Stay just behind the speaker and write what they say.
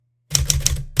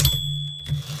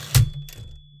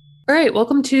All right,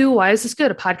 welcome to Why Is This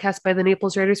Good, a podcast by the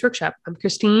Naples Writers Workshop. I'm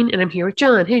Christine, and I'm here with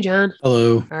John. Hey, John.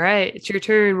 Hello. All right, it's your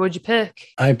turn. What'd you pick?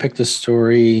 I picked a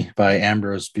story by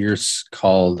Ambrose Bierce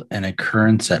called An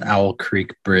Occurrence at Owl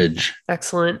Creek Bridge.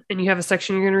 Excellent. And you have a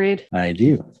section you're going to read? I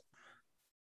do.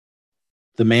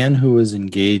 The man who was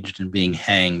engaged in being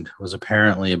hanged was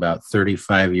apparently about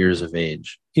 35 years of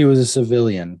age. He was a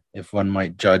civilian, if one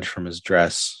might judge from his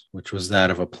dress, which was that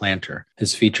of a planter.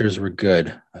 His features were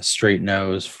good, a straight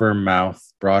nose, firm mouth,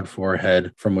 broad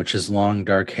forehead, from which his long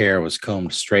dark hair was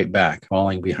combed straight back,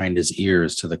 falling behind his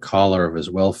ears to the collar of his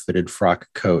well-fitted frock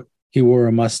coat. He wore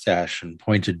a mustache and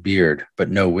pointed beard, but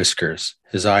no whiskers.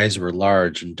 His eyes were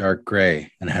large and dark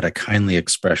gray and had a kindly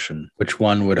expression, which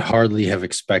one would hardly have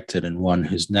expected in one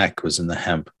whose neck was in the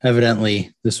hemp.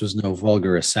 Evidently, this was no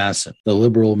vulgar assassin. The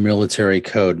liberal military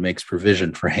code makes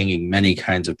provision for hanging many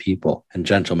kinds of people, and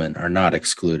gentlemen are not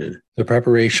excluded. The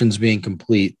preparations being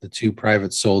complete, the two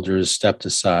private soldiers stepped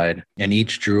aside, and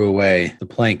each drew away the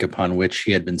plank upon which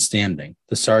he had been standing.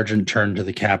 The sergeant turned to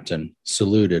the captain,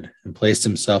 saluted, and placed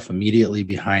himself immediately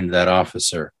behind that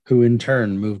officer, who in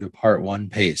turn moved apart one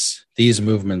pace. These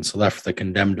movements left the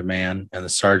condemned man and the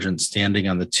sergeant standing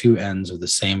on the two ends of the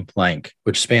same plank,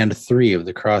 which spanned three of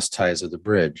the cross ties of the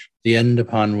bridge. The end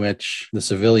upon which the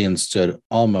civilian stood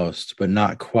almost, but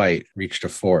not quite, reached a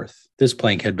fourth. This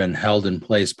plank had been held in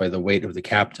place by the weight of the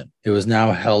captain. It was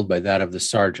now held by that of the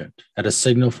sergeant. At a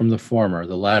signal from the former,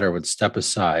 the latter would step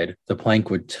aside, the plank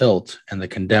would tilt, and the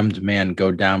condemned man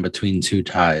go down between two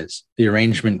ties. The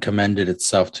arrangement commended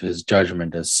itself to his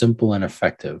judgment as simple and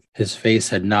effective. His face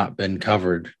had not been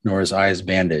covered, nor his eyes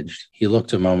bandaged. He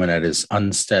looked a moment at his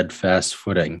unsteadfast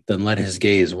footing, then let his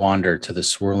gaze wander to the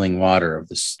swirling water of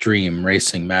the stream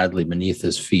racing madly beneath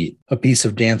his feet. A piece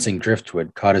of dancing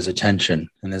driftwood caught his attention,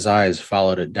 and his eyes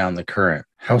followed it down the current.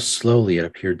 How slowly it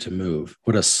appeared to move.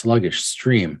 What a sluggish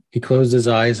stream. He closed his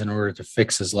eyes in order to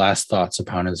fix his last thoughts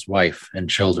upon his wife and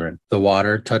children. The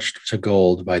water, touched to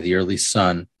gold by the early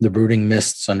sun, the brooding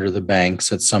mists under the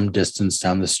banks at some distance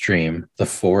down the stream, the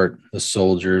fort, the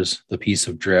soldiers, the piece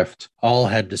of drift, all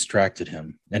had distracted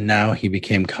him, and now he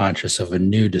became conscious of a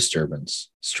new disturbance.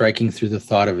 Striking through the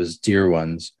thought of his dear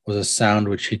ones was a sound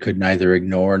which he could neither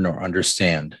ignore nor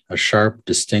understand, a sharp,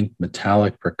 distinct,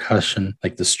 metallic percussion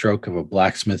like the stroke of a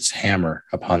blacksmith's hammer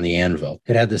upon the anvil.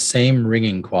 It had the same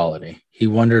ringing quality. He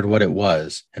wondered what it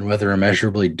was, and whether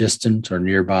immeasurably distant or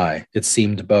nearby. It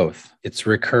seemed both. Its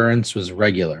recurrence was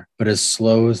regular, but as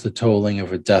slow as the tolling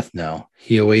of a death knell.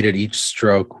 He awaited each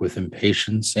stroke with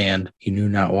impatience and, he knew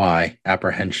not why,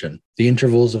 apprehension. The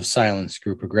intervals of silence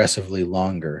grew progressively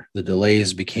longer. The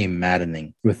delays became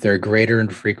maddening. With their greater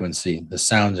frequency, the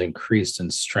sounds increased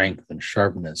in strength and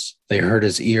sharpness. They hurt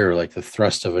his ear like the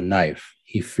thrust of a knife.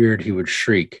 He feared he would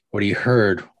shriek. What he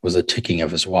heard was the ticking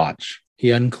of his watch. He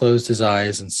unclosed his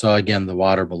eyes and saw again the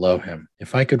water below him.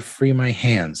 If I could free my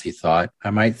hands, he thought,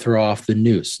 I might throw off the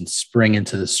noose and spring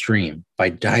into the stream. By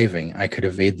diving, I could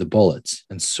evade the bullets,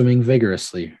 and swimming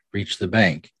vigorously, reach the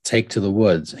bank, take to the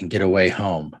woods, and get away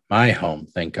home. My home,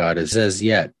 thank God, is as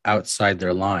yet outside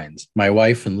their lines. My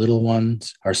wife and little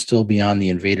ones are still beyond the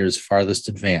invaders' farthest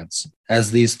advance. As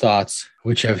these thoughts,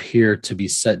 which have here to be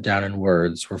set down in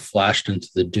words, were flashed into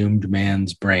the doomed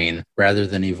man's brain rather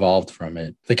than evolved from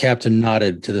it, the captain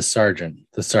nodded to the sergeant.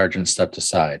 The sergeant stepped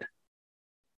aside.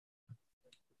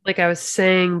 Like I was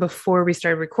saying before we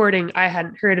started recording, I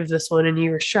hadn't heard of this one and you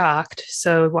were shocked.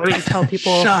 So why don't you tell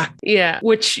people? Shocked. Yeah,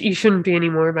 which you shouldn't be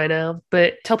anymore by now,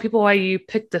 but tell people why you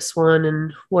picked this one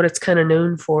and what it's kind of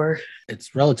known for.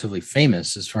 It's relatively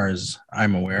famous as far as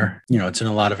I'm aware. You know, it's in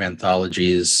a lot of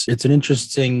anthologies. It's an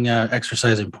interesting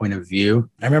exercise in point of view.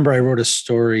 I remember I wrote a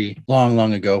story long,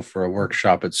 long ago for a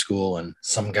workshop at school, and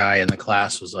some guy in the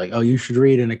class was like, oh, you should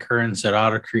read An Occurrence at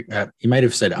Otter Creek. He might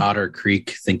have said Otter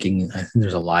Creek, thinking, I think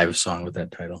there's a live song with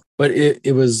that title. But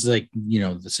it was like, you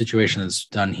know, the situation that's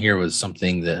done here was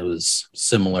something that was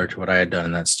similar to what I had done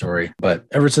in that story. But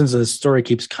ever since, the story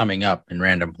keeps coming up in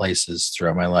random places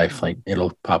throughout my life. Like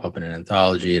it'll pop up in an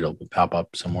anthology, it'll pop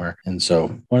up somewhere. And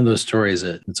so one of those stories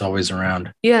that it's always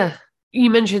around. Yeah. You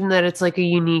mentioned that it's like a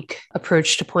unique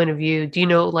approach to point of view. Do you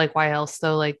know like why else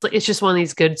though? Like it's just one of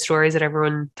these good stories that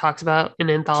everyone talks about in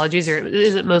anthologies, or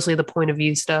is it mostly the point of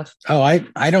view stuff? Oh,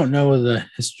 I don't know the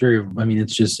history of, I mean,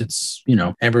 it's, you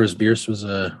know, Ambrose Bierce was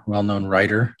a well-known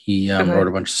writer. He wrote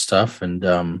a bunch of stuff, and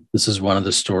this is one of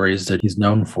the stories that he's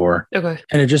known for. Okay.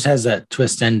 And it just has that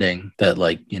twist ending that,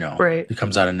 like, you know, right. It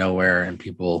comes out of nowhere and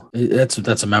people,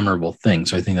 that's a memorable thing.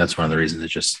 So I think that's one of the reasons it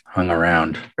just hung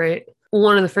around. Right.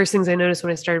 One of the first things I noticed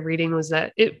when I started reading was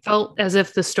that it felt as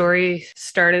if the story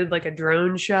started like a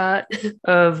drone shot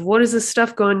of what is this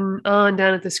stuff going on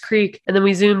down at this creek. And then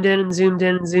we zoomed in and zoomed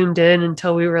in and zoomed in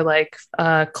until we were like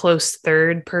a close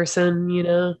third person, you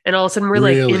know? And all of a sudden we're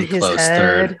like Really in his close head.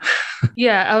 third.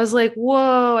 Yeah, I was like,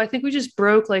 whoa, I think we just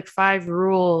broke like 5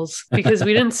 rules because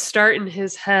we didn't start in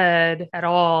his head at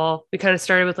all. We kind of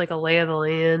started with like a lay of the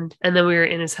land and then we were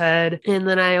in his head. And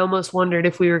then I almost wondered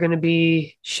if we were going to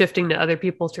be shifting to other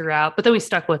people throughout, but then we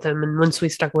stuck with him. And once we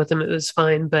stuck with him, it was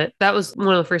fine. But that was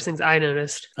one of the first things I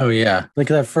noticed. Oh, yeah. Like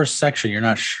that first section, you're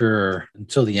not sure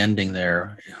until the ending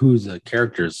there who the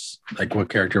characters, like what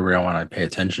character we want to pay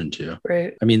attention to.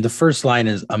 Right. I mean, the first line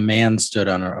is a man stood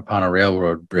upon a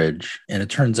railroad bridge. And it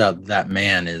turns out that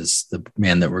man is the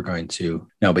man that we're going to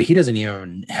know, but he doesn't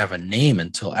even have a name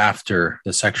until after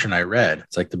the section I read.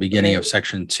 It's like the beginning of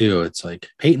section 2. It's like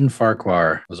Peyton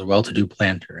Farquhar was a well-to-do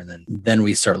planter. And then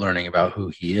we start learning about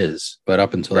who he is. But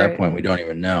up until that point, we don't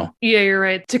even know. Yeah, you're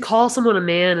right. To call someone a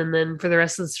man and then for the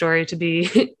rest of the story to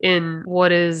be in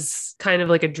what is kind of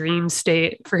like a dream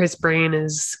state for his brain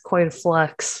is quite a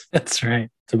flex. That's right.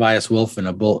 Tobias Wolff and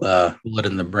a bullet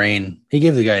in the brain. He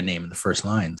gave the guy a name in the first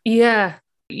line. Yeah.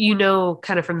 You know,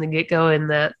 kind of from the get-go in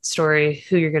that story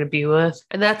who you're going to be with.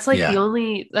 And that's like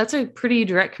that's a pretty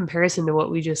direct comparison to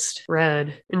what we just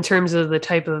read in terms of the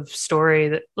type of story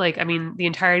that, like, I mean, the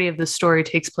entirety of the story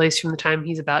takes place from the time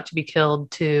he's about to be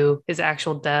killed to his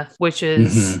actual death, which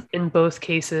is in both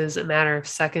cases a matter of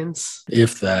seconds.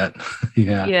 If that.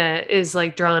 Yeah. Yeah, is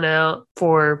like drawn out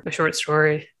for a short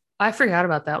story. I forgot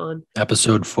about that one.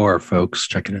 Episode 4, folks.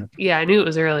 Check it out. Yeah, I knew it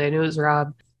was early. I knew it was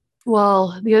Rob.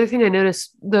 Well, the other thing I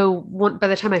noticed, though, by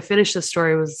the time I finished the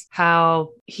story was how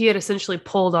he had essentially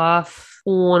pulled off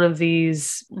one of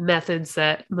these methods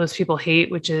that most people hate,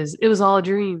 which is it was all a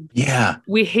dream. Yeah.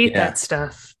 We hate that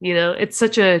stuff. You know, it's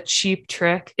such a cheap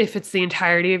trick if it's the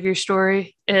entirety of your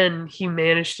story, and he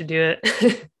managed to do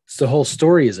it. The whole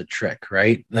story is a trick,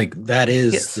 right? Like that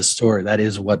is the story. That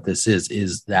is what this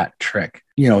is that trick.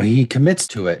 You know, he commits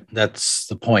to it. That's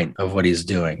the point of what he's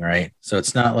doing, right? So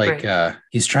it's not like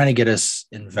he's trying to get us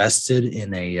invested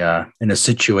in a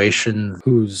situation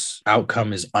whose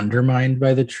outcome is undermined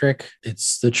by the trick.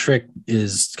 It's the trick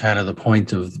is kind of the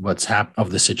point of what's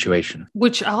of the situation.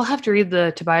 Which I'll have to read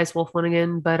the Tobias Wolff one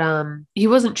again, but he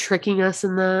wasn't tricking us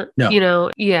in that. No. You know,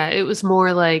 yeah, it was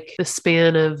more like the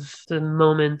span of the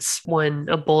moments when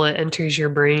a bullet enters your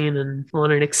brain and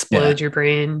when it explodes your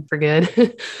brain for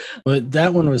good. But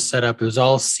that one was set up, it was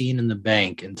all seen in the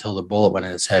bank until the bullet went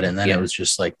in his head, and then it was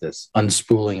just like this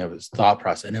unspooling of his thought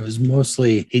process. And it was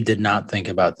mostly he did not think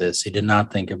about this, he did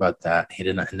not think about that, he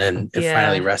did not, and then it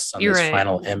finally rests on this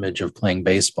final image of playing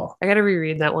baseball. I gotta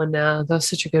reread that one now. That was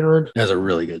such a good one. That's a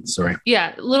really good story.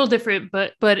 Yeah, a little different,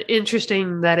 but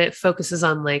interesting that it focuses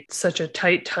on like such a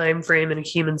tight time frame in a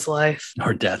human's life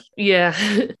or death. Yeah.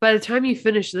 By the time you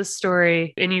finish this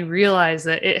story and you realize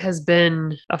that it has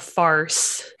been a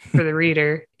farce for the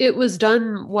reader, it was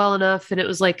done well enough and it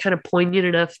was like kind of poignant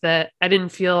enough that I didn't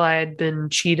feel I had been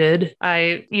cheated.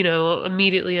 I,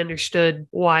 immediately understood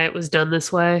why it was done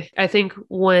this way. I think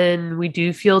when we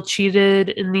do feel cheated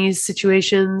in these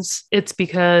situations, it's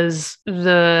because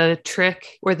the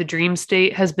trick or the dream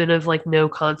state has been of like no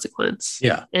consequence.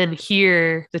 Yeah. And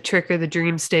here, the trick or the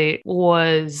dream state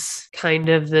was kind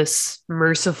of this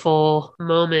merciful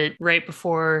moment right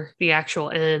before the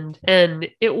actual end. And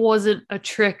it wasn't a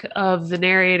trick of the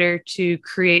narrator to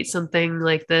create something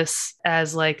like this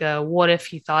as like a what if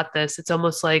he thought this. It's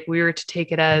almost like we were to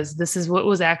take it as this is what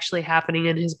was actually happening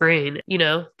in his brain,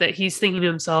 that he's thinking to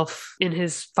himself in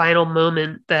his final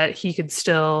moment that he could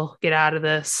still get out of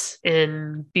this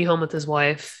and be home with his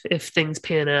wife if things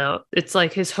pan out. It's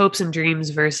like his hopes and dreams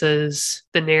versus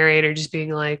the narrator just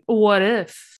being like, what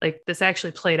if like this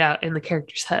actually played out in the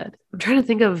character's head. I'm trying to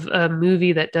think of a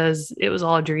movie that does it was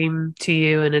all a dream to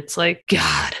you, and it's like,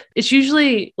 God, it's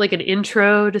usually like an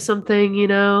intro to something,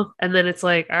 and then it's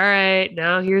like, all right,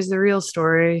 now here's the real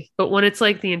story. But when it's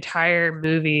like the entire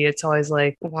movie, it's always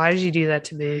like, why did you do that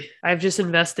to me? I've just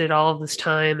invested all of this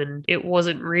time and it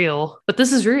wasn't real, but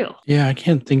this is real. Yeah, I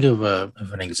can't think of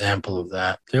an example of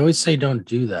that. They always say don't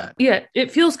do that. Yeah,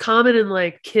 it feels common in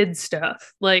like kid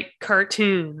stuff, like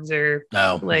cartoons or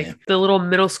the little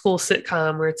middle school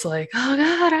sitcom where it's like, oh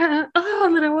God,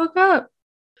 and then I woke up.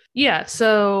 Yeah,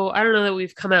 so I don't know that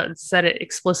we've come out and said it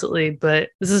explicitly, but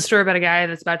this is a story about a guy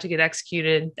that's about to get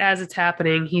executed. As it's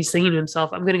happening, he's thinking to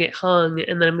himself, I'm going to get hung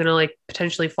and then I'm going to like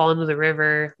potentially fall into the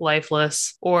river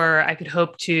lifeless, or I could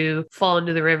hope to fall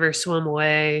into the river, swim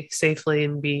away safely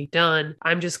and be done.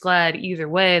 I'm just glad either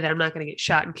way that I'm not going to get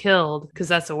shot and killed because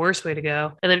that's the worst way to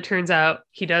go. And then it turns out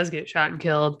he does get shot and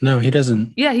killed. No, he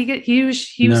doesn't. Yeah, he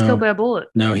was killed by a bullet.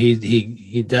 No,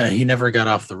 he never got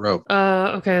off the rope.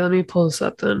 Okay, let me pull this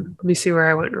up then. Let me see where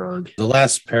I went wrong. The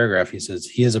last paragraph, he says,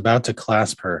 he is about to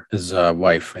clasp her, his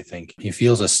wife, I think. He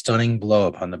feels a stunning blow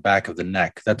upon the back of the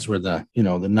neck. That's where the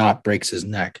knot breaks his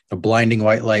neck. A blinding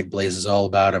white light blazes all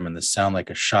about him and the sound like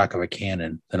a shock of a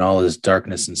cannon. Then all is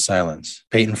darkness and silence.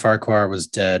 Peyton Farquhar was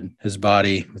dead. His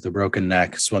body, with a broken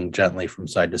neck, swung gently from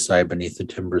side to side beneath the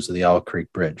timbers of the Owl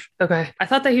Creek Bridge. Okay. I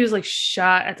thought that he was like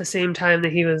shot at the same time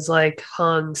that he was like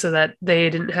hung so that they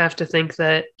didn't have to think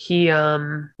that he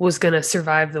was going to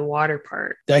survive the water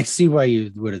part. I see why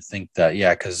you would think that.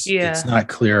 Yeah, because it's not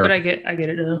clear. But I get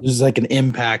it now. There's like an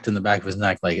impact in the back of his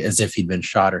neck, like as if he'd been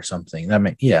shot or something. That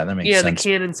makes sense. Yeah, the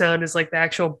cannon sound is like the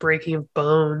actual breaking of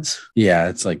bones. Yeah,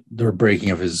 it's like the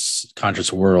breaking of his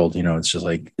conscious world. It's just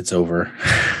like it's over.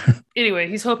 Anyway,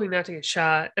 he's hoping not to get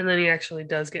shot, and then he actually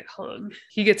does get hung.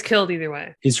 He gets killed either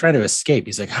way. He's trying to escape.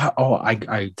 He's like,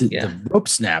 the rope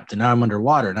snapped, and now I'm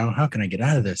underwater. Now how can I get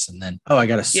out of this? And then, I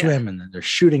got to swim, and then they're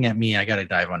shooting at me. I got to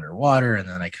dive underwater, and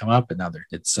then I come up, and now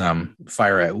it's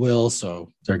fire at will, so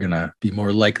they're gonna be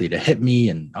more likely to hit me,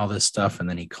 and all this stuff. And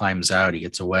then he climbs out, he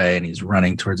gets away, and he's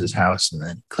running towards his house, and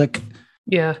then click.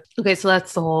 Yeah. Okay. So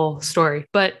that's the whole story.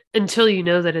 But until you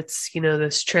know that it's,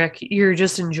 this trick, you're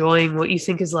just enjoying what you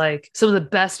think is like some of the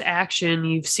best action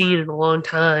you've seen in a long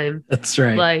time. That's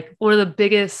right. Like one of the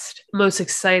biggest, most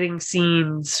exciting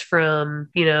scenes from,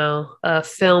 a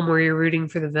film where you're rooting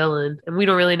for the villain. And we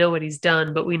don't really know what he's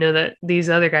done, but we know that these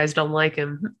other guys don't like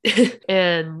him.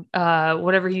 And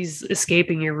whatever he's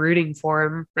escaping, you're rooting for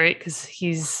him, right? Because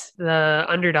he's the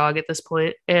underdog at this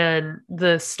point. And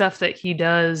the stuff that he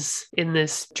does in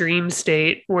this dream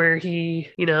state where he,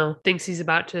 thinks he's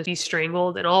about to be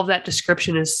strangled, and all of that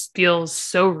description feels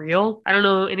so real. I don't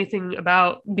know anything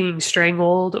about being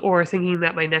strangled or thinking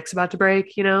that my neck's about to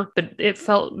break, but it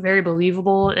felt very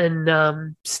believable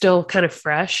and still kind of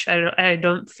fresh. I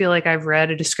don't feel like I've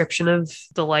read a description of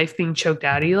the life being choked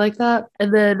out of you like that.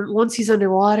 And then once he's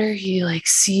underwater, he like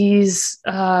sees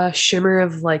a shimmer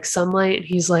of like sunlight, and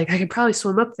he's like, I could probably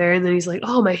swim up there. And then he's like,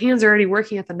 oh, my hands are already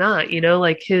working at the knot,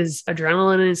 like his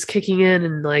adrenaline is kicking in,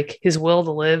 and like his will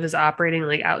to live is operating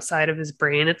like outside of his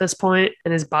brain at this point,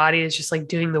 and his body is just like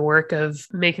doing the work of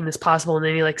making this possible. And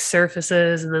then he like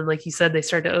surfaces, and then like you said, they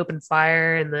start to open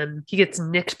fire, and then he gets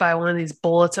nicked by one of these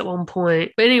bullets at one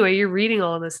point. But anyway, you're reading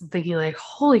all this and thinking like,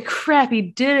 holy crap, he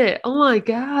did it. Oh my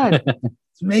God.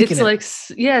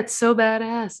 It's so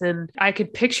badass, and I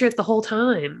could picture it the whole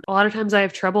time. A lot of times I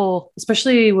have trouble,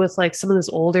 especially with like some of those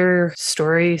older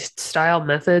story style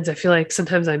methods. I feel like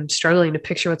sometimes I'm struggling to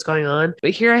picture what's going on,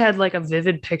 but here I had like a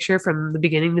vivid picture from the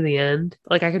beginning to the end.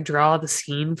 Like I could draw the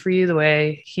scene for you the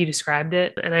way he described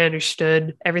it, and I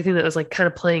understood everything that was like kind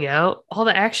of playing out. All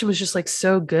the action was just like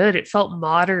so good. It felt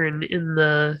modern in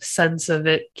the sense of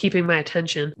it keeping my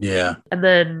attention. Yeah. And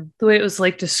then the way it was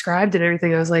like described and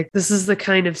everything, I was like, this is the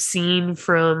kind of scene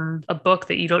from a book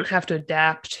that you don't have to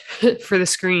adapt for the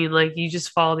screen. Like you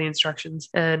just follow the instructions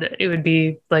and it would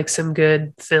be like some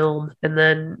good film. And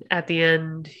then at the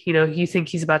end, you think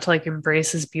he's about to like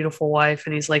embrace his beautiful wife,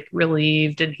 and he's like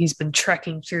relieved, and he's been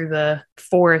trekking through the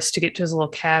forest to get to his little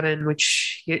cabin,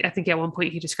 which I think at one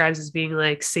point he describes as being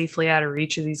like safely out of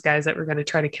reach of these guys that were going to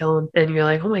try to kill him. And you're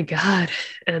like, oh my God.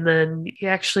 And then he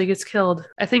actually gets killed.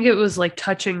 I think it was like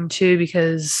touching too,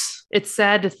 because it's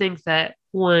sad to think that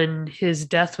when his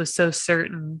death was so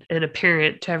certain and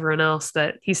apparent to everyone else,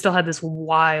 that he still had this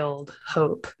wild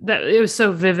hope. That it was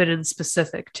so vivid and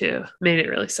specific too. Made it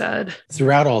really sad.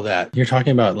 Throughout all that, you're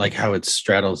talking about like how it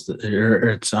straddles,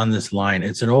 or it's on this line.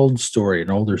 It's an older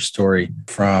story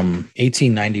from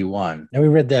 1891. Now we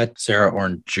read that Sarah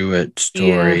Orne Jewett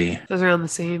story. Yeah, those are around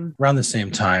the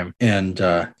same time. And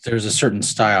there's a certain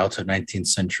style to 19th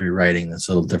century writing that's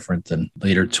a little different than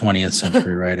later 20th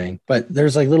century writing. But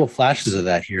there's like little flashes of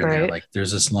that here and there. Like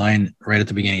there's this line right at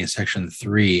the beginning of section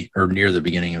 3, or near the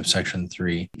beginning of section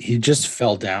 3. He just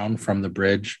fell down from the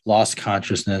bridge, lost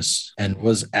consciousness, and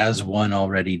was as one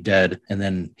already dead. And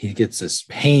then he gets this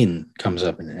pain comes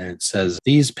up, and it says,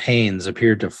 these pains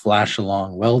appeared to flash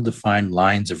along well-defined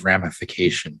lines of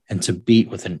ramification and to beat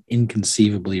with an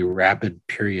inconceivably rapid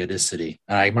periodicity.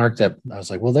 And I marked that. I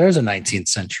was like, well, there's a 19th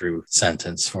century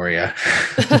sentence for you.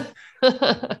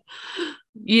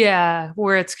 Yeah,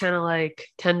 where it's kind of like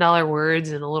 $10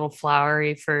 words and a little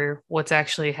flowery for what's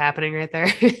actually happening right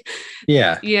there.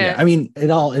 Yeah. Yeah. Yeah, I mean,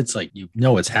 it's like,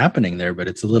 what's happening there, but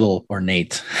it's a little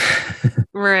ornate.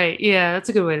 right. Yeah, that's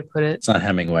a good way to put it. It's not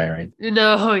Hemingway, right?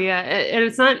 No, yeah. And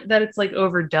it's not that it's like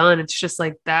overdone. It's just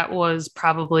like that was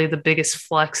probably the biggest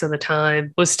flex of the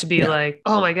time was to be Yeah. like,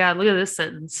 oh my God, look at this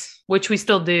sentence, which we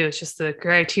still do. It's just the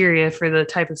criteria for the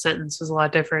type of sentence was a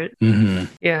lot different. Mm-hmm.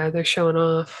 Yeah, they're showing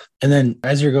off. And then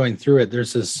as you're going through it,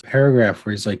 there's this paragraph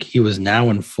where he's like, he was now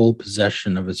in full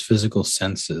possession of his physical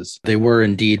senses. They were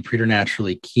indeed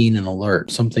preternaturally keen and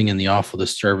alert. Something in the awful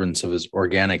disturbance of his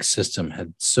organic system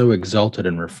had so exalted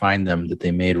and refined them that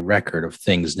they made record of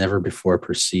things never before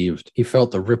perceived. He felt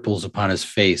the ripples upon his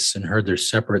face and heard their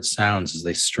separate sounds as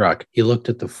they struck. He looked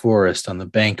at the forest on the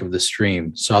bank of the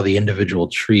stream, saw the individual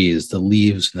trees, the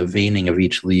leaves and the veining of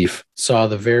each leaf, saw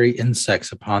the very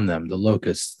insects upon them, the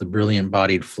locusts, the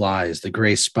brilliant-bodied flies, the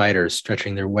gray spiders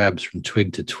stretching their webs from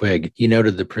twig to twig. He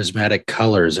noted the prismatic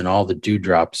colors in all the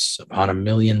dewdrops upon a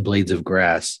million blades of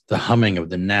grass, the humming of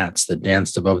the gnats that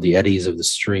danced above the eddies of the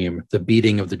stream, the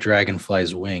beating of the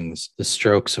dragonfly's wings, the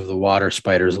strokes of the water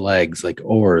spider's legs like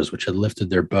oars which had lifted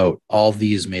their boat. All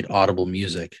these made audible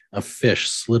music. A fish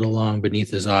slid along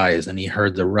beneath his eyes, and he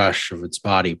heard the rush of its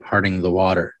body parting the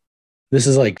water. This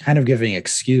is like kind of giving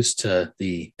excuse to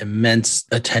the immense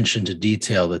attention to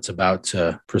detail that's about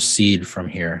to proceed from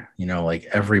here. Like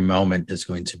every moment is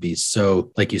going to be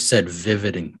so, like you said,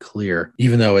 vivid and clear,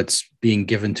 even though it's being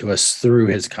given to us through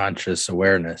his conscious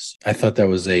awareness. I thought that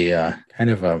was a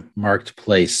kind of a marked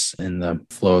place in the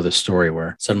flow of the story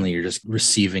where suddenly you're just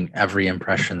receiving every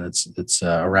impression that's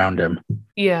around him.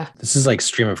 Yeah. This is like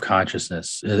stream of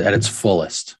consciousness at its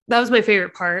fullest. That was my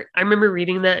favorite part. I remember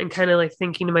reading that and kind of like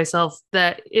thinking to myself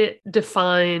that it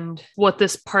defined what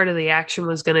this part of the action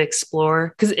was going to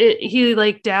explore. Because he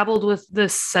like dabbled with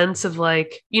this sense of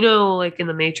like, like in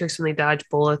the Matrix when they dodge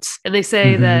bullets and they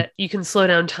say that you can slow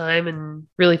down time in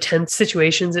really tense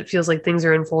situations. It feels like things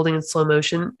are unfolding in slow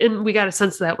motion. And we got a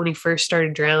sense of that when he first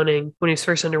started drowning, when he was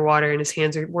first underwater and his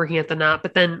hands are working at the knot.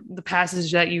 But then the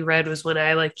passage that you read was when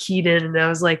I like keyed in and I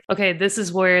was like, okay, this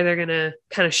is where they're going to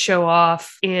kind of show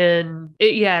off. And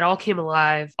it all came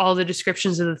alive. All the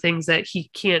descriptions of the things that he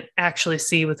can't actually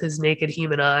see with his naked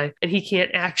human eye and he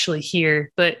can't actually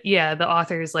hear. But yeah, the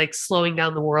author is like slowing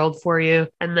down the world for you.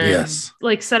 And then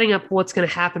like setting up what's going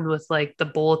to happen with like the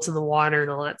bullets in the water and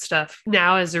all that stuff.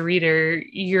 Now, as a reader,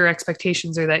 your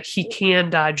expectations are that he can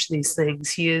dodge these things.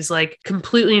 He is like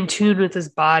completely in tune with his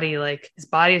body. Like his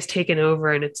body is taken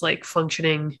over and it's like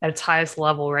functioning at its highest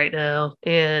level right now.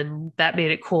 And that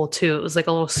made it cool too. It was like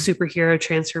a little superhero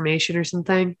transformation or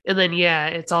something. And then, yeah,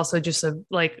 it's also just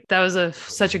that was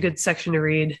such a good section to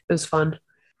read. It was fun.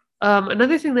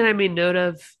 Another thing that I made note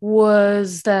of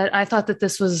was that I thought that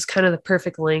this was kind of the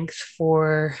perfect length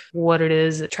for what it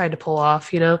is it tried to pull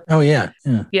off, Oh, yeah.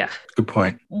 Yeah. Good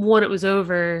point. When it was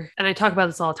over, and I talk about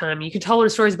this all the time, you can tell when a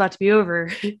story's about to be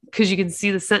over because you can see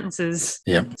the sentences.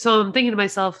 Yeah. So I'm thinking to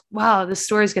myself, wow, this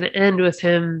story's going to end with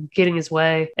him getting his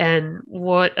way. And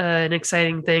what an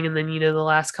exciting thing. And then, the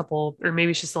last couple, or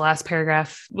maybe it's just the last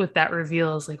paragraph with that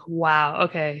reveal is like, wow,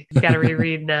 okay, got to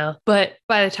reread now. But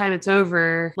by the time it's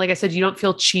over, like I said, you don't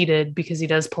feel cheated because he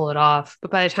does pull it off. But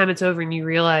by the time it's over and you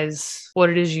realize what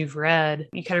it is you've read,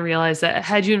 you kind of realize that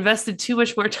had you invested too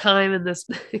much more time in this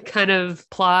kind of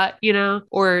plot,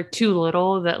 or too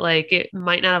little, that like it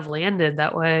might not have landed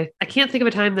that way. I can't think of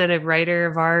a time that a writer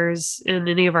of ours in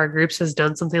any of our groups has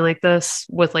done something like this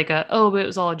with like but it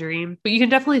was all a dream. But you can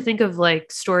definitely think of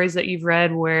like stories that you've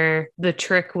read where the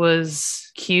trick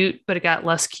was cute, but it got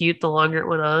less cute the longer it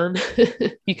went on.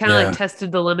 You kind of like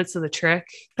tested the limits of the trick.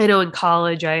 I know in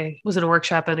college, I was in a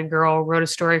workshop and a girl wrote a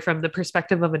story from the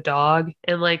perspective of a dog.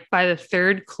 And like by the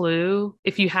third clue,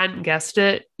 if you hadn't guessed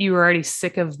it, you were already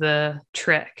sick of the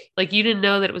trick. Like you didn't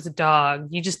know that it was a dog.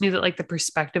 You just knew that like the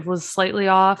perspective was slightly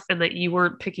off and that you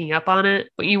weren't picking up on it,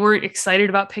 but you weren't excited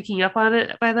about picking up on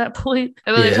it by that point.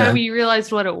 And by the time you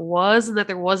realized what it was and that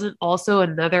there wasn't also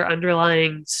another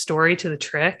underlying story to the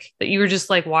trick, that you were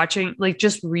just like watching, like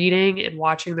just reading and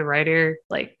watching the writer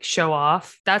like show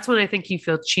off. That's when I think you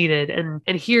feel cheated. And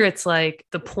here it's like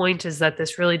the point is that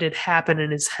this really did happen in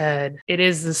his head. It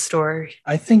is the story.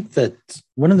 I think that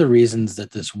one of the reasons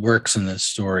that this works in this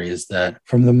story is that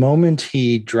from the moment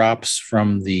he drops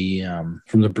from the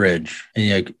bridge,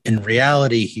 and in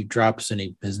reality, he drops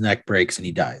and his neck breaks and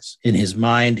he dies. In his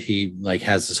mind, he like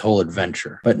has this whole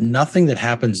adventure, but nothing that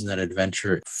happens in that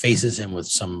adventure faces him with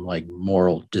some like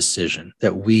moral decision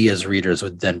that we as readers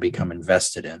would then become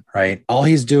invested in, right? All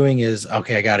he's doing is,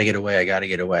 okay, I got to get away. I got to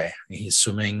get away. He's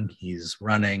swimming, he's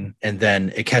running, and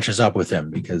then it catches up with him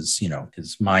because,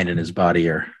 his mind and his body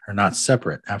are not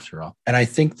separate after all. And I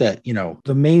think that,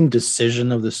 the main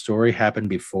decision of the story happened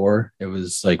before. It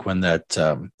was like when that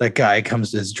guy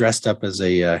is dressed up as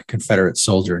a Confederate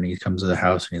soldier, and he comes to the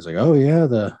house and he's like, oh yeah,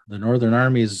 the Northern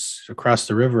Army's across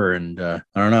the river, and I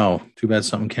don't know, too bad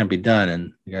something can't be done.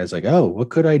 And the guy's like, oh, what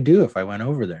could I do if I went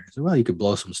over there? He said, well, you could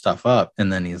blow some stuff up.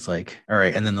 And then he's like, all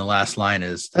right. And then the last line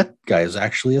is, that guy is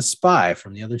actually a spy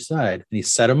from the other side. And he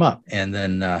set him up. And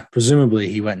then presumably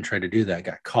he went and tried to do that,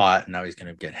 got caught, and now he's going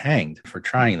to get hanged for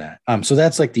trying that. So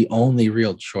that's like the only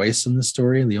real choice in the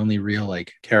story, the only real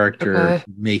like character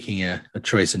making a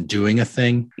choice and doing a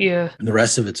thing. Yeah. And the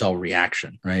rest of it's all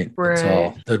reaction, right? It's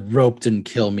all, the rope didn't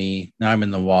kill me. Now I'm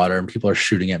in the water and people are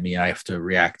shooting at me. I have to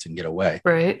react and get away.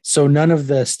 Right. So none of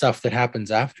the stuff that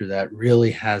happens after that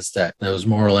really has those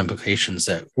moral implications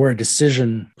that were a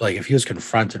decision. Like if he was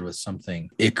confronted with something,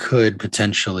 it could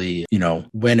potentially,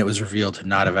 when it was revealed to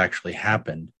not have actually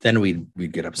happened, then we'd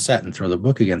get upset and throw the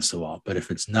book against the wall. But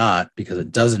if it's not, because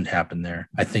it doesn't happen there,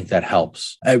 I think that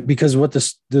helps. Because what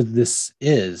this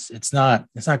is, it's not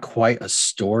quite a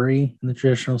story in the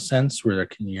traditional sense where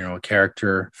a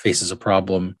character faces a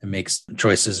problem and makes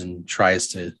choices and tries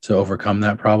to overcome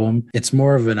that problem. It's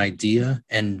more of an idea,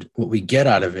 and what we get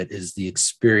out of it is the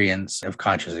experience of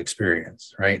conscious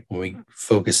experience, right? When we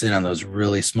focus in on those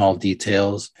really small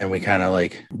details and we kind of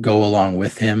like go along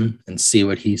with him and see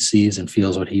what he sees and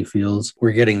feels what he feels,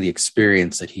 we're getting the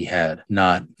experience that he had,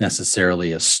 not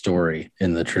necessarily a story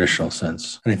in the traditional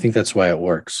sense. And I think that's why it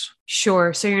works.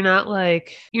 Sure. So you're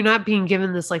not being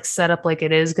given this like setup like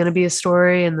it is going to be a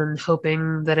story and then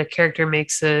hoping that a character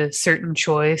makes a certain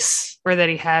choice or that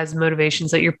he has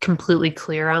motivations that you're completely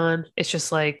clear on. It's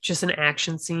just an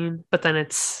action scene, but then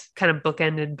it's kind of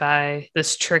bookended by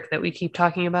this trick that we keep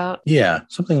talking about. Yeah,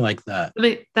 something like that.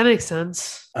 That makes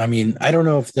sense. I mean, I don't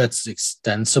know if that's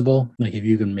extensible. Like if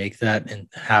you can make that and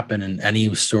happen in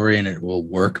any story and it will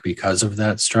work because of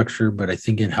that structure, but I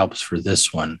think it helps for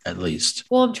this one at least.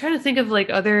 Well, I'm trying to think of like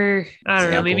other, I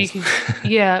don't know, maybe you can,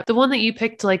 yeah, the one that you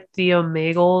picked, like the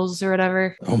Omegals or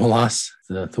whatever. Omelas,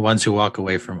 the ones who walk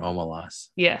away from Omelas.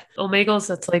 Yeah, Omegals,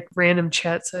 that's like random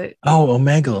chat site. Oh,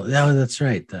 Omegle. No, that's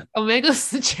right.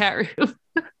 Omegal's the chat room.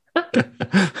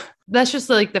 That's just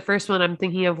like the first one I'm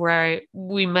thinking of where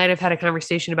we might have had a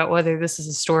conversation about whether this is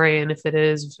a story, and if it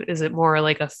is it more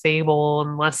like a fable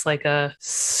and less like a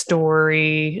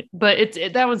story? But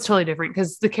that one's totally different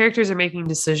because the characters are making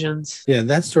decisions. Yeah,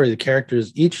 that story, the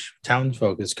characters, each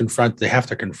townsfolk they have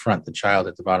to confront the child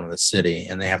at the bottom of the city,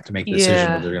 and they have to make a decision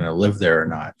whether they're going to live there or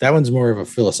not. That one's more of a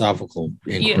philosophical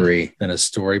inquiry than a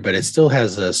story, but it still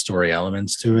has story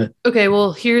elements to it. Okay,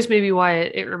 well, here's maybe why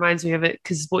it reminds me of it,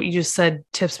 because what you just said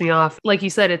tips me off. Like you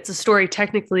said, it's a story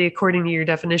technically according to your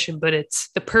definition, but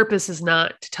the purpose is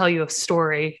not to tell you a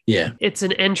story. Yeah. It's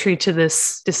an entry to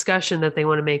this discussion that they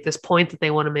want to make, this point that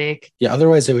they want to make. Yeah.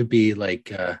 Otherwise it would be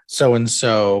like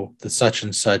so-and-so, the such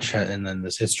and such, and then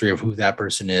this history of who that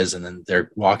person is. And then they're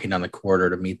walking down the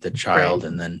corridor to meet the child,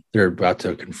 and then they're about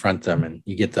to confront them, and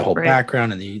you get the whole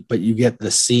background, but you get the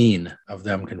scene of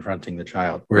them confronting the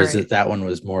child. Whereas that one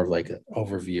was more of like an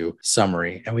overview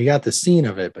summary, and we got the scene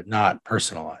of it, but not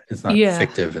personalized. It's not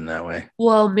fictive in that way.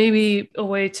 Well, maybe a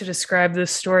way to describe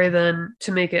this story then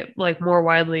to make it like more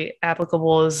widely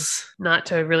applicable is not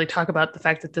to really talk about the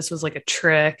fact that this was like a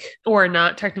trick or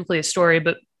not technically a story,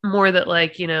 but more that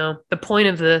like, the point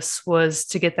of this was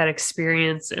to get that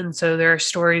experience. And so there are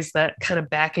stories that kind of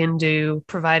back into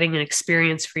providing an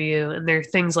experience for you. And there are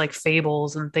things like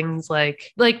fables and things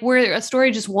like where a story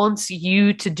just wants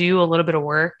you to do a little bit of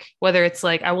work, whether it's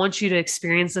like, I want you to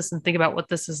experience this and think about what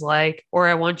this is like, or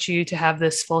I want you to have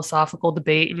this philosophical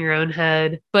debate in your own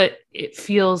head. But it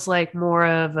feels like more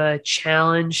of a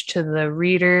challenge to the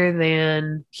reader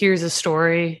than here's a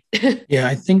story. Yeah,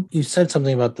 I think you said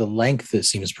something about the length that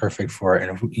seems perfect for it.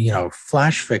 And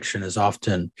flash fiction is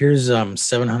often here's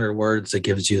 700 words that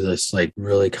gives you this like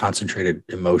really concentrated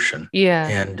emotion. Yeah.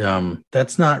 And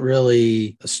that's not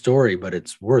really a story, but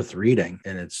it's worth reading.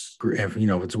 And it's, if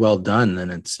it's well done, then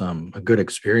it's a good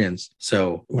experience.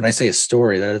 So when I say a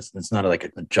story, it's not like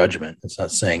a judgment. It's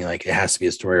not saying like it has to be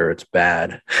a story or it's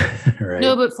bad. Right.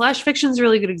 No, but flash fiction is a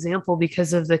really good example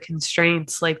because of the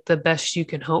constraints, like the best you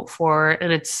can hope for.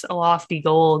 And it's a lofty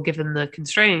goal given the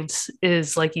constraints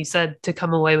is, like you said, to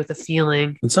come away with a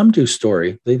feeling. And some do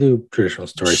story. They do traditional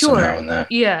story somehow in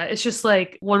that. Yeah. It's just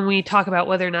like when we talk about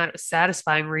whether or not it was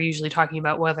satisfying, we're usually talking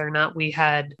about whether or not we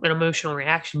had an emotional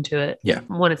reaction to it. Yeah.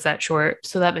 When it's that short.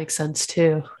 So that makes sense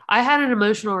too. I had an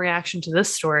emotional reaction to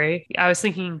this story. I was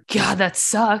thinking, God, that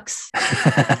sucks.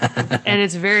 And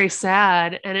it's very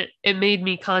sad. And it made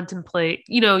me contemplate,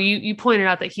 you pointed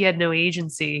out that he had no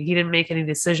agency. He didn't make any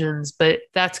decisions, but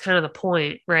that's kind of the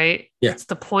point, right? Yeah. It's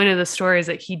the point of the story is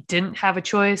that he didn't have a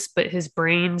choice, but his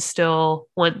brain still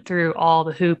went through all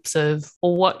the hoops of,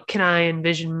 well, what can I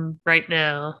envision right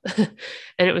now?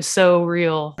 And it was so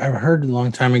real. I heard a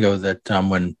long time ago that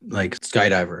when like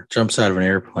skydiver jumps out of an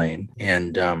airplane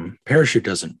and parachute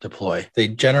doesn't deploy, they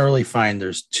generally find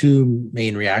there's two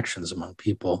main reactions among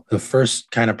people. The first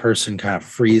kind of person kind of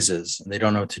freezes and they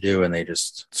don't know what to do and they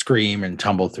just scream and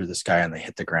tumble through the sky and they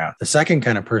hit the ground. The second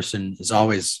kind of person is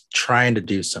always trying to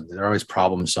do something. They're always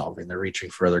problem solving. They're reaching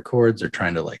for other cords. They're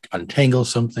trying to like untangle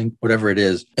something, whatever it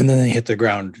is. And then they hit the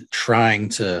ground trying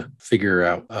to figure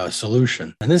out a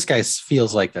solution. And this guy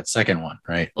feels like that second one,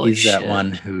 right? Holy He's shit. that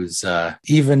one who's,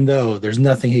 even though there's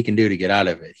nothing he can do to get out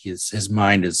of it, his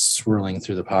mind is swirling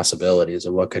through the possibilities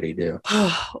of what could he do.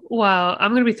 Wow.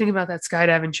 I'm going to be thinking about that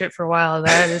skydiving trip for a while.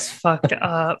 That is fucked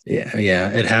up. Yeah,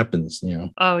 it happens,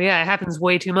 Oh, yeah, it happens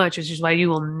way too much, which is why you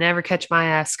will never catch my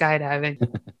ass skydiving.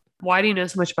 Why do you know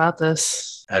so much about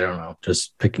this? I don't know.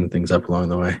 Just picking things up along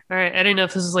the way. All right. I didn't know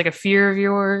if this is like a fear of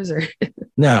yours or.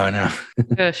 No.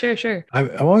 Yeah, sure.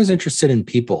 I'm always interested in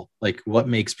people, like what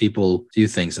makes people do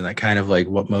things and that kind of like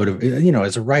what motive,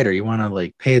 as a writer, you want to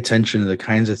like pay attention to the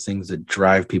kinds of things that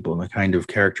drive people and the kind of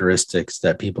characteristics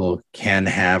that people can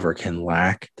have or can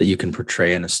lack that you can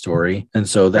portray in a story. And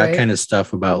so that kind of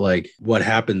stuff about like what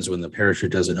happens when the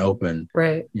parachute doesn't open,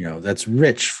 right? That's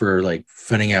rich for like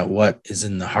finding out what is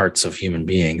in the hearts of human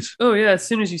beings. Oh yeah. As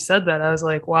soon as you said that, I was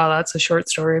like, wow, that's a short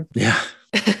story. Yeah.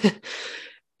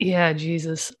 Yeah,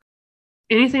 Jesus.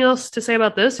 Anything else to say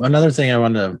about this? Another thing I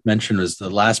wanted to mention was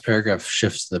the last paragraph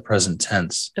shifts to the present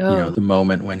tense. Oh. The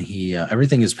moment when he,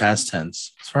 everything is past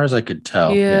tense, as far as I could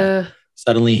tell. Yeah.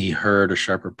 Suddenly he heard a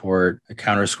sharp report, a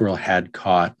counter squirrel had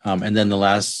caught. And then the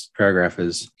last paragraph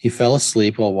is, he fell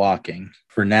asleep while walking.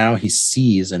 For now he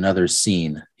sees another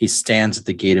scene. He stands at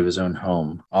the gate of his own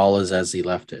home. All is as he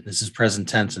left it. This is present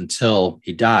tense until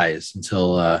he dies,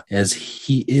 until as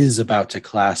he is about to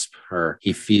clasp her,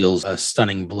 he feels a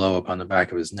stunning blow upon the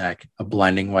back of his neck. A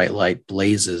blinding white light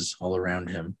blazes all around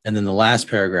him. And then the last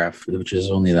paragraph, which is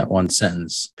only that one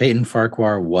sentence, Peyton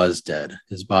Farquhar was dead.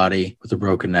 His body with a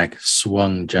broken neck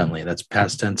swung gently. That's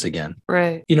past tense again.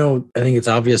 Right. I think it's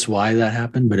obvious why that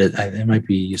happened, but it might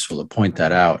be useful to point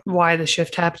that out. Why the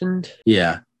shift happened?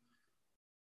 Yeah.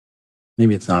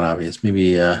 Maybe it's not obvious.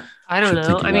 Maybe I don't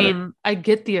know. I mean, I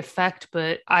get the effect,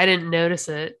 but I didn't notice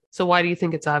it. So why do you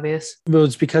think it's obvious? Well,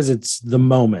 it's because it's the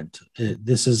moment.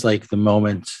 This is like the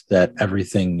moment that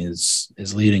everything is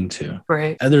leading to.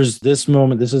 Right. And there's this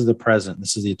moment. This is the present.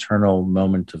 This is the eternal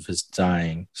moment of his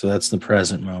dying. So that's the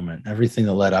present moment. Everything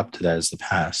that led up to that is the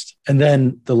past. And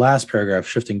then the last paragraph,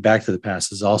 shifting back to the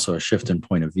past, is also a shift in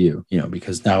point of view.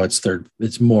 Because now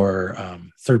it's more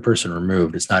third person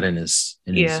removed. It's not in his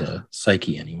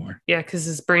psyche anymore. Yeah, because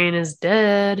his brain is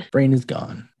dead. Brain is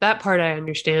gone. That part I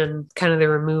understand, kind of the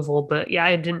removal, but yeah,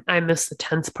 I missed the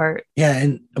tense part. Yeah,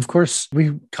 and of course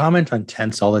we comment on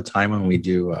tense all the time when we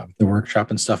do the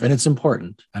workshop and stuff, and it's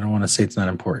important. I don't want to say it's not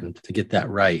important to get that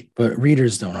right, but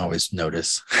readers don't always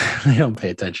notice. They don't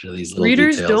pay attention to these little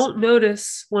readers details. Don't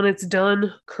notice when it's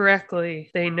done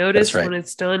correctly. They notice when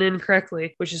it's done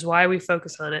incorrectly, which is why we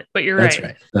focus on it. But you're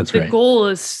right. That's right. The goal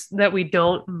is that we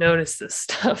don't notice this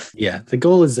stuff. Yeah, the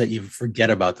goal is that you forget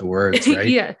about the words, right?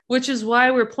 Yeah, which is why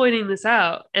we're pointing this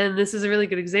out. And this is a really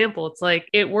good example. It's like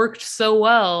it worked so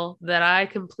well that I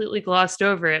completely glossed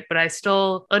over it, but I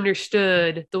still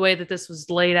understood the way that this was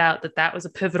laid out, that was a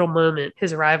pivotal moment,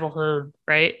 his arrival home,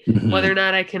 right? Mm-hmm. Whether or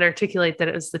not I can articulate that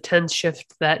it was the tense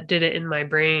shift that did it in my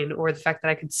brain, or the fact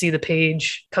that I could see the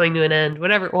page coming to an end,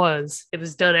 whatever it was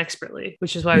done expertly,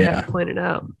 which is why we have to point it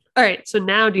out. All right. So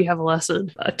now do you have a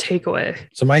lesson, a takeaway?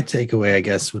 So my takeaway, I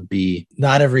guess, would be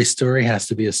not every story has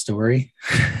to be a story.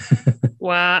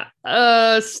 Wow.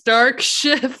 Stark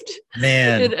shift.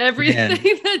 Man. In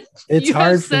everything that it's you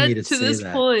hard have for said me to say this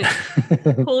point.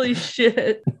 Holy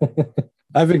shit.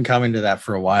 I've been coming to that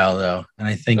for a while though. And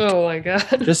I think, oh my God,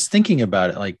 just thinking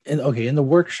about it, like, in the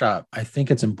workshop, I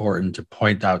think it's important to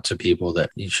point out to people that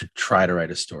you should try to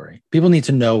write a story. People need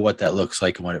to know what that looks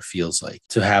like and what it feels like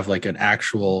to have like an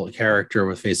actual character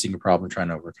with facing a problem, trying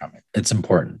to overcome it. It's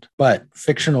important. But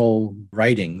fictional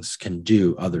writings can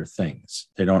do other things.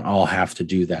 They don't all have to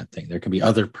do that thing. There can be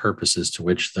other purposes to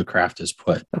which the craft is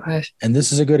put. Okay. And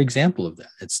this is a good example of that.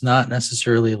 It's not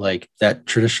necessarily like that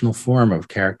traditional form of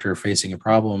character facing a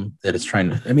problem that it's trying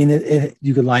to, I mean,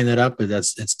 you could line that up, but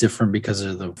it's different because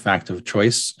of the fact of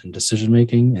choice and decision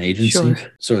making and agency. Sure.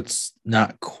 So it's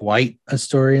not quite a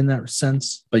story in that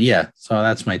sense. But yeah, so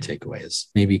that's my takeaway is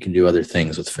maybe you can do other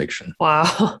things with fiction.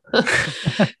 Wow.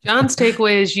 John's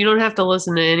takeaway is you don't have to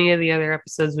listen to any of the other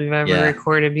episodes we've ever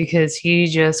recorded because he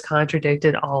just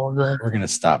contradicted all of them. We're going to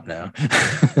stop now.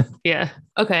 Yeah.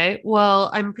 Okay. Well,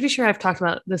 I'm pretty sure I've talked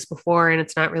about this before and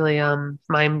it's not really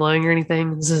mind blowing or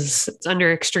anything. It's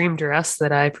under extreme duress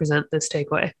that I present this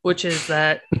takeaway, which is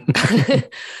that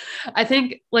I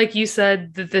think, like you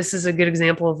said, that this is a good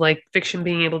example of like fiction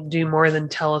being able to do more than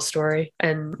tell a story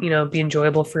and, be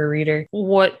enjoyable for a reader.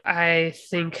 What I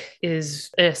think is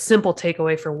a simple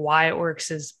takeaway for why it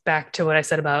works is back to what I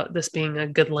said about this being a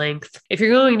good length. If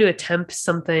you're going to attempt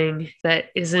something that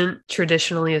isn't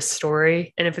traditionally a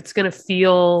story, and if it's going to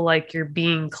feel like you're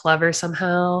being clever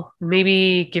somehow,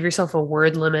 maybe give yourself a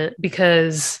word limit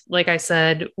because, like I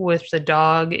said, with the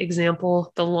dog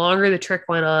example, the longer the trick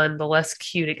went on, the less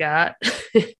cute it got.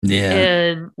 Yeah.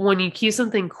 And when you cue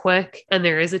something quick and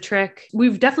there is a trick,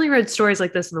 we've definitely read stories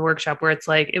like this in the workshop where it's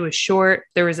like it was short,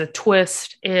 there was a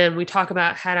twist, and we talk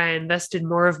about had I invested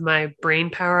more of my brain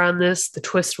power on this, the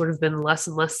twist would have been less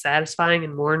and less satisfying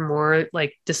and more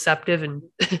like deceptive and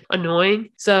annoying.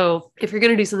 So if you're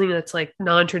going to do something that's like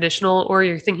non-traditional, or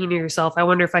you're thinking to yourself, I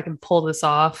wonder if I can pull this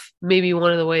off, maybe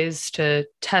one of the ways to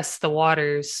test the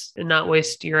waters and not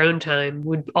waste your own time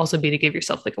would also be to give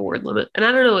yourself like a word limit. And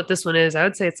I don't know what this one is. I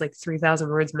would say it's like 3,000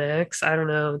 words max. I don't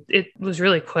know. It was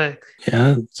really quick.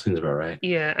 Yeah, that seems about right.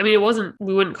 Yeah. I mean,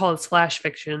 we wouldn't call it slash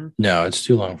fiction. No, it's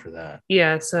too long for that.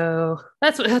 Yeah. So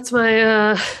that's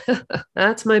my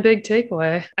that's my big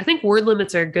takeaway. I think word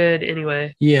limits are good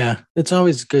anyway. Yeah, it's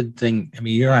always a good thing. I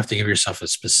mean, you don't have to give yourself a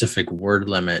specific word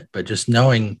limit, but just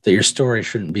knowing that your story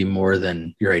shouldn't be more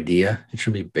than your idea. It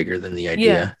should be bigger than the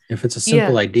idea. Yeah. If it's a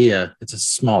simple idea, it's a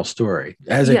small story.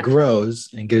 As it grows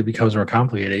and it becomes more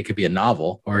complicated, it could be a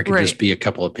novel or it could just be a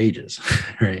couple of pages.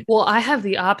 Right. Well, I have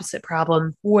the opposite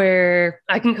problem where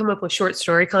I can come up with short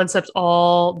story concepts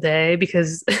all day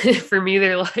because for me,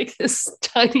 they're like this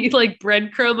tiny like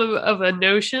breadcrumb of a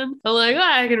notion. I'm like,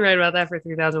 I can write about that for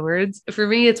 3,000 words. For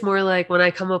me, it's more like when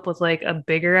I come up with like a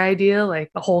bigger idea, like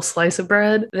a whole slice of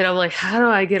bread, then I'm like, how do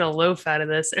I get a loaf out of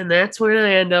this? And that's when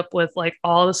I end up with like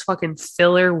all this fucking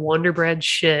filler Wonder Bread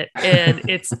shit. And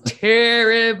it's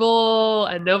terrible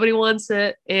and nobody wants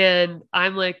it. And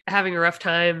I'm like having a rough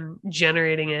time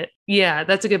generating it. Yeah,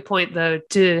 that's a good point, though,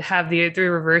 to have the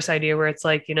reverse idea where it's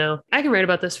like, I can write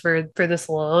about this for this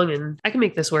long and I can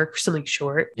make this work for something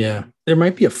short. Yeah, there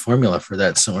might be a formula for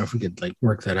that somewhere if we could like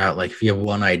work that out. Like if you have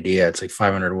one idea, it's like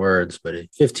 500 words, but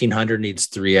 1,500 needs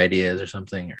 3 ideas or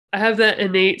something. I have that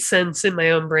innate sense in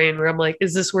my own brain where I'm like,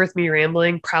 is this worth me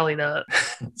rambling? Probably not.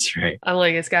 That's right. I'm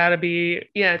like, it's got to be,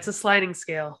 it's a sliding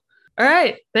scale. All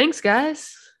right. Thanks,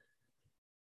 guys.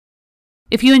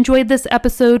 If you enjoyed this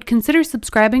episode, consider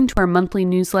subscribing to our monthly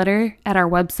newsletter at our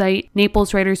website,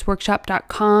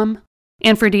 napleswritersworkshop.com.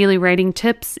 And for daily writing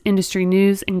tips, industry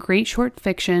news, and great short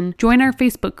fiction, join our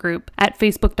Facebook group at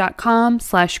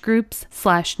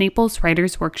facebook.com/groups/Naples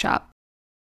Writers Workshop.